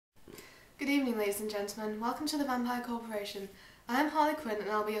Good evening, ladies and gentlemen. Welcome to the Vampirecorp. I am Harley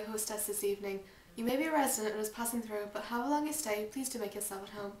and I'll be your hostess this evening. You may be a resident or just passing through, but however long you stay, please do make yourself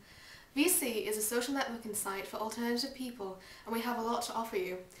at home. VC is a social networking site for alternative people, and we have a lot to offer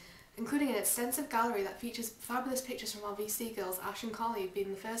you, including an extensive gallery that features fabulous pictures from our VC girls, Ash and Carly being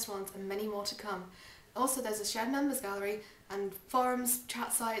the first ones, and many more to come. Also, there's a shared members gallery and forums,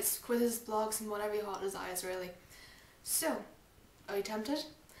 chat sites, quizzes, blogs, and whatever your heart desires, really. So, are you tempted?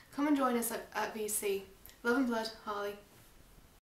 Come and join us at VC. Love and blood, Harley.